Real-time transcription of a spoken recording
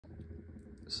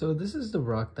So this is the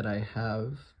rock that I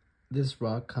have. This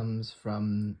rock comes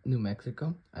from New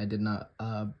Mexico. I did not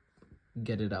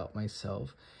get it out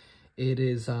myself. It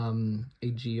is a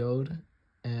geode,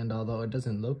 and although it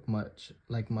doesn't look much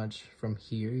from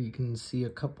here, you can see a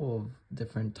couple of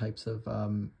different types of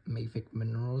mafic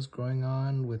minerals growing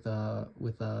on with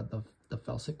the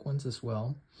felsic ones as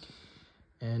well.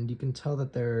 And you can tell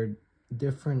that there are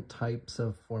different types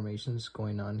of formations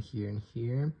going on here and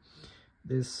here.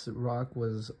 This rock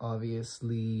was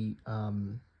obviously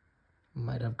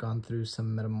might have gone through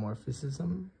some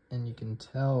metamorphism, and you can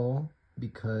tell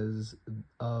because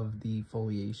of the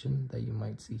foliation that you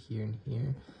might see here and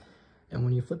here. And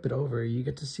when you flip it over, you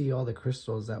get to see all the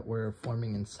crystals that were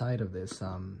forming inside of this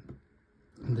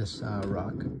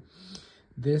rock.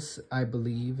 This, I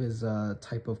believe, is a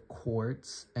type of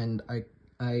quartz, and I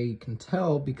can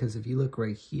tell because if you look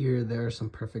right here, there are some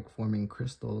perfect forming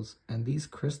crystals, and these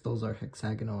crystals are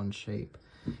hexagonal in shape.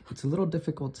 It's a little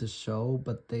difficult to show,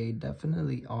 but they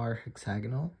definitely are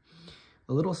hexagonal,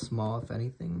 a little small if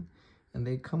anything, and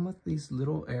they come with these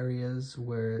little areas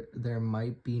where there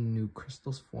might be new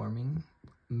crystals forming.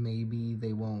 Maybe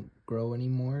they won't grow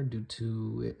anymore due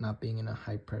to it not being in a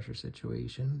high pressure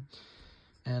situation.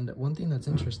 And one thing that's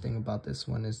interesting about this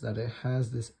one is that it has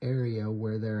this area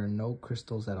where there are no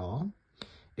crystals at all.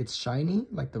 It's shiny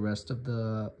like the rest of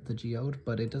the geode,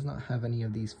 but it does not have any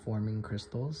of these forming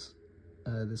crystals.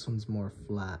 This one's more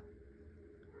flat,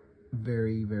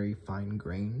 very, very fine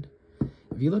grained.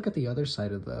 If you look at the other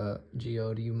side of the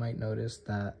geode, you might notice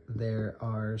that there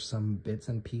are some bits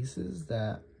and pieces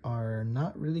that are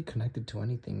not really connected to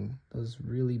anything. Those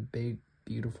really big,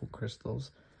 beautiful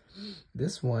crystals.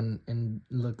 This one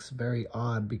looks very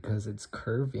odd because it's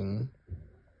curving,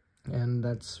 and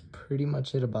that's pretty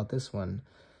much it about this one.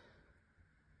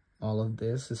 All of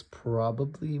this is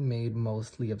probably made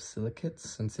mostly of silicates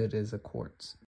since it is a quartz.